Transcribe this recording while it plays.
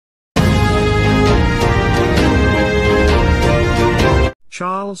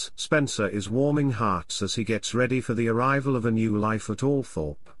Charles Spencer is warming hearts as he gets ready for the arrival of a new life at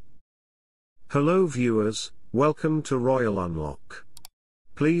Althorp. Hello viewers, welcome to Royal Unlock.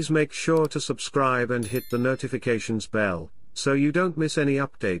 Please make sure to subscribe and hit the notifications bell, so you don't miss any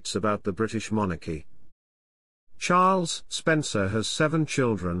updates about the British monarchy. Charles Spencer has 7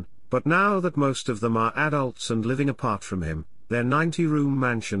 children, but now that most of them are adults and living apart from him, their 90-room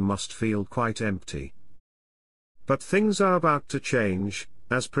mansion must feel quite empty. But things are about to change,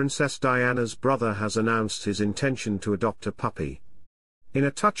 as Princess Diana's brother has announced his intention to adopt a puppy. In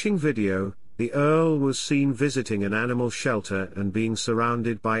a touching video, the Earl was seen visiting an animal shelter and being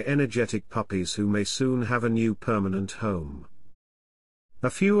surrounded by energetic puppies who may soon have a new permanent home.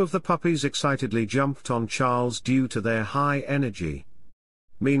 A few of the puppies excitedly jumped on Charles due to their high energy.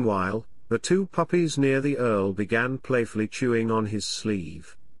 Meanwhile, the 2 puppies near the Earl began playfully chewing on his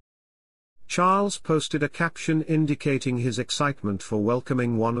sleeve. Charles posted a caption indicating his excitement for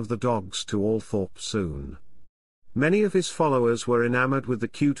welcoming one of the dogs to Althorp soon. Many of his followers were enamored with the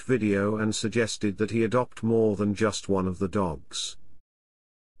cute video and suggested that he adopt more than just one of the dogs.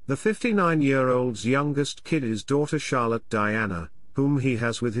 The 59-year-old's youngest kid is daughter Charlotte Diana, whom he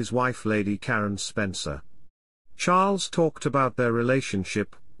has with his wife Lady Karen Spencer. Charles talked about their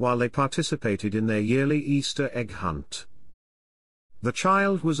relationship while they participated in their yearly Easter egg hunt. The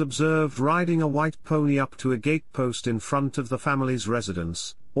child was observed riding a white pony up to a gatepost in front of the family's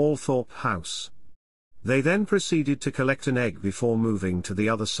residence, Althorp House. They then proceeded to collect an egg before moving to the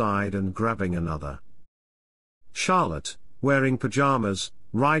other side and grabbing another. Charlotte, wearing pajamas,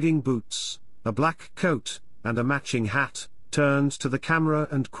 riding boots, a black coat, and a matching hat, turned to the camera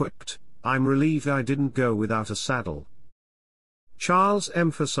and quipped, "I'm relieved I didn't go without a saddle." Charles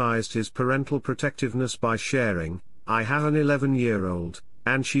emphasized his parental protectiveness by sharing, "I have an 11-year-old,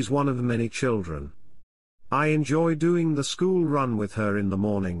 and she's one of many children. I enjoy doing the school run with her in the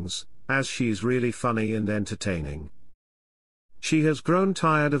mornings, as she's really funny and entertaining. She has grown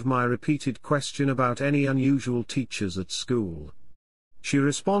tired of my repeated question about any unusual teachers at school. She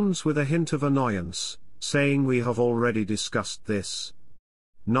responds with a hint of annoyance, saying we have already discussed this.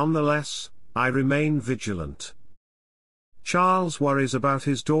 Nonetheless, I remain vigilant." Charles' worries about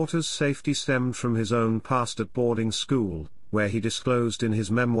his daughter's safety stemmed from his own past at boarding school, where he disclosed in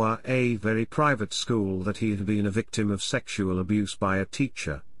his memoir A Very Private School that he had been a victim of sexual abuse by a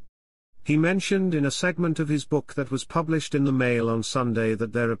teacher. He mentioned in a segment of his book that was published in the Mail on Sunday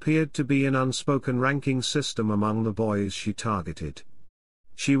that there appeared to be an unspoken ranking system among the boys she targeted.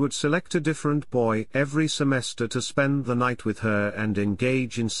 She would select a different boy every semester to spend the night with her and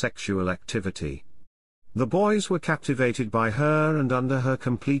engage in sexual activity. The boys were captivated by her and under her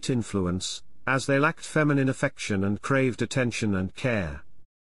complete influence, as they lacked feminine affection and craved attention and care.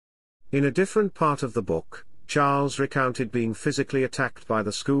 In a different part of the book, Charles recounted being physically attacked by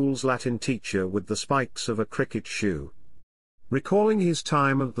the school's Latin teacher with the spikes of a cricket shoe. Recalling his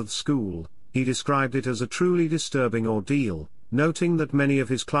time at the school, he described it as a truly disturbing ordeal, noting that many of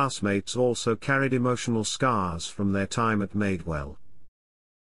his classmates also carried emotional scars from their time at Maidwell.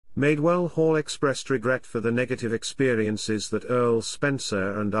 Maidwell Hall expressed regret for the negative experiences that Earl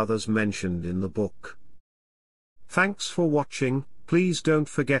Spencer and others mentioned in the book. Thanks for watching, please don't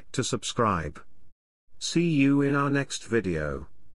forget to subscribe. See you in our next video.